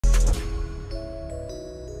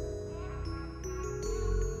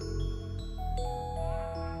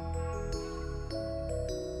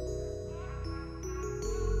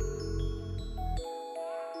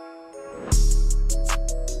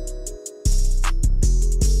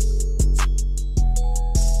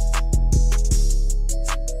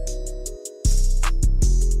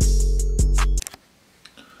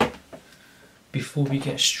before we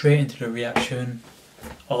get straight into the reaction,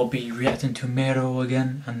 I'll be reacting to Mero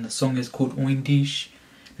again, and the song is called Ohne Dich.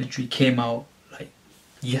 Literally came out like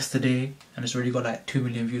yesterday and it's already got like 2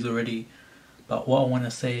 million views already. But what I want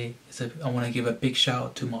to say is I want to give a big shout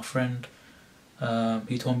out to my friend.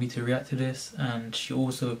 He told me to react to this, and she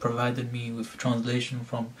also provided me with translation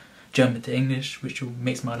from German to English, which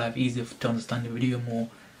makes my life easier to understand the video more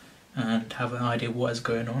and have an idea what is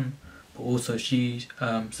going on. But also she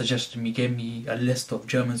gave me a list of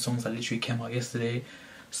German songs that literally came out yesterday,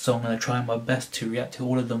 so I'm going to try my best to react to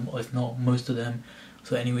all of them, or if not most of them.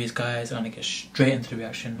 So anyways guys, I'm going to get straight into the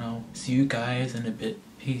reaction now. See you guys in a bit.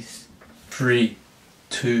 Peace. 3,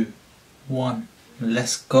 2, 1,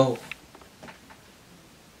 let's go.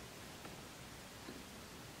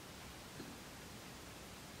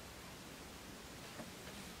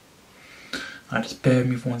 Just bear with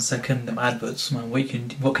me for 1 second. Them adverts, man.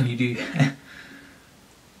 What can you do?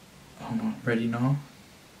 I'm ready now.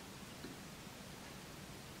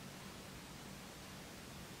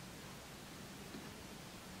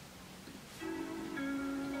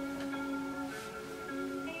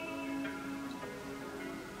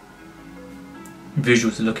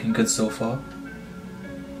 Visuals are looking good so far.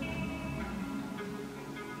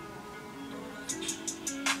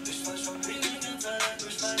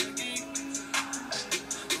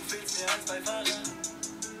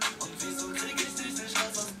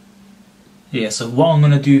 Yeah, so what I'm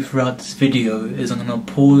gonna do throughout this video is I'm gonna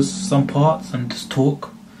pause some parts and just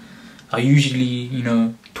talk. I usually,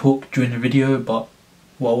 talk during the video, but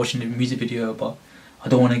while watching the music video, but I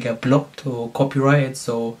don't want to get blocked or copyrighted,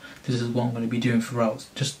 so this is what I'm going to be doing throughout,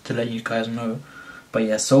 just to let you guys know. But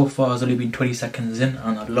yeah, so far it's only been 20 seconds in,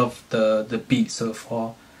 and I love the beat so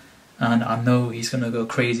far, and I know he's going to go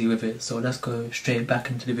crazy with it, so let's go straight back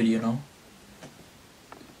into the video now.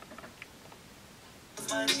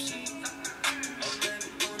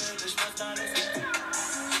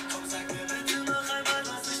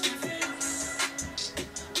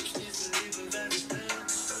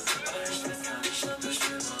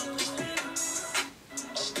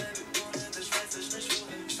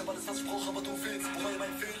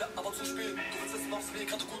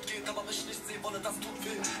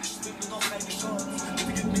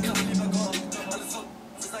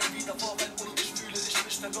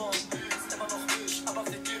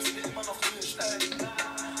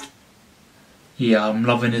 Yeah, I'm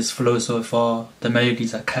loving his flow so far. The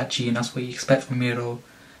melodies are catchy, and that's what you expect from Mero.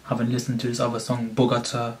 Having listened to his other song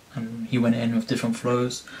Bogota, and he went in with different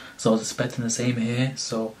flows, so I was expecting the same here.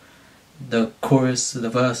 So the chorus, the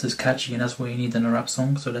verse is catchy, and that's what you need in a rap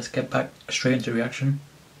song. So let's get back straight into reaction.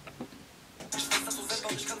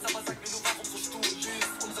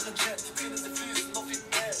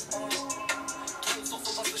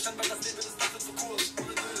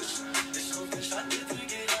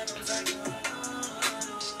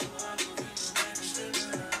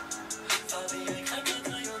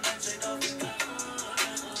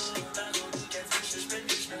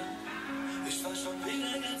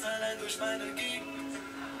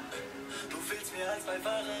 Du fehlst mir als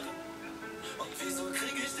Beifahrerin. Und wieso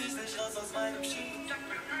krieg ich dich nicht raus aus meinem Schiff?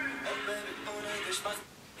 Und Baby, ohne dich macht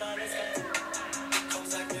alles keinen Sinn. Komm,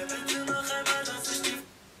 sag mir bitte noch einmal, dass ich die...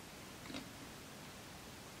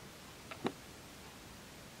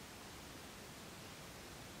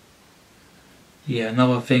 Yeah,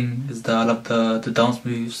 another thing is that I love the dance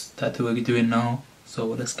moves that we're doing now. So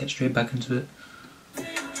let's get straight back into it.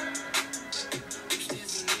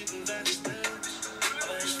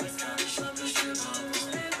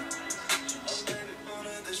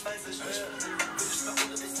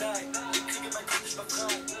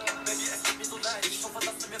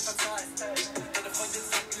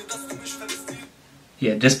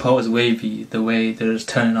 Yeah, this part was wavy, the way they're just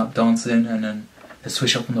turning up dancing, and then the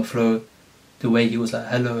switch up on the floor, the way he was like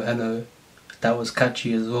hello hello, that was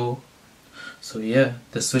catchy as well. So yeah,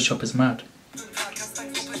 the switch up is mad.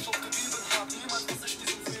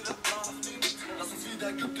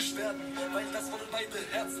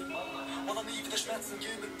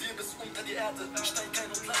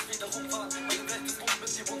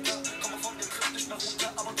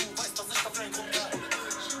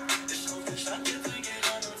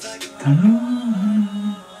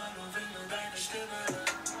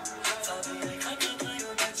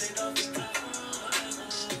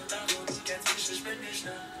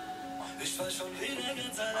 Ich fall schon wieder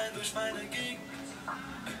ganz allein durch meine Gegend.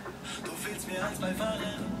 Du fehlst mir als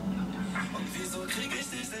Beifahrerin. Und wieso krieg ich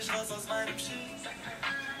dich nicht raus aus meinem Schiff?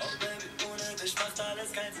 Oh Baby, ohne dich macht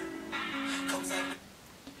alles keinen Sinn. Komm, sag mir.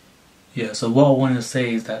 Yeah, so what I want to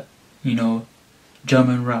say is that,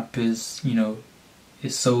 German rap is,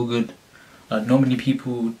 is so good. Not many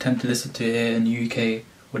people tend to listen to it here in the UK.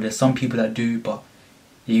 Well, there's some people that do, but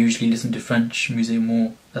they usually listen to French music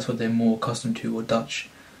more. That's what they're more accustomed to, or Dutch.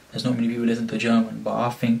 There's not many people listen to German, but I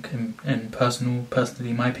think, personally,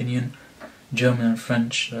 in my opinion, German and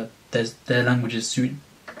French, their languages suit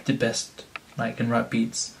the best, like in rap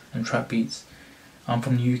beats and trap beats. I'm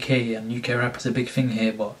from the UK, and UK rap is a big thing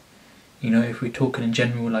here, but you know, if we're talking in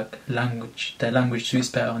general, like language, their language suits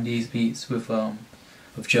better on these beats with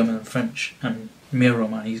German and French. And Mero,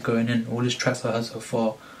 man, he's going in. All his tracks I heard so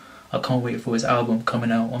far, I can't wait for his album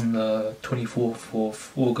coming out on the 24th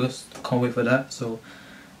of August. I can't wait for that. So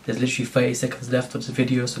there's literally 30 seconds left of the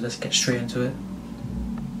video, so let's get straight into it.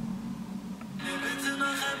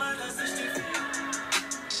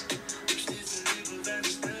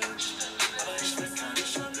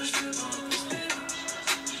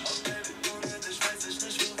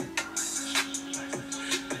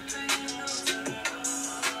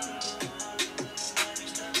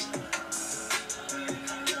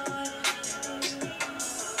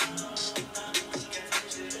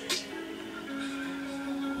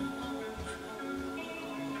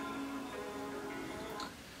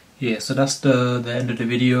 Yeah, so that's the end of the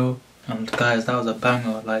video. And guys, that was a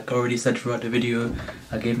banger. Like I already said throughout the video,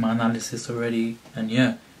 I gave my analysis already. And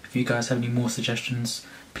yeah, if you guys have any more suggestions,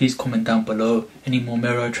 please comment down below. Any more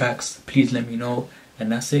Mero tracks, please let me know.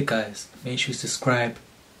 And that's it, guys. Make sure you subscribe.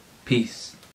 Peace.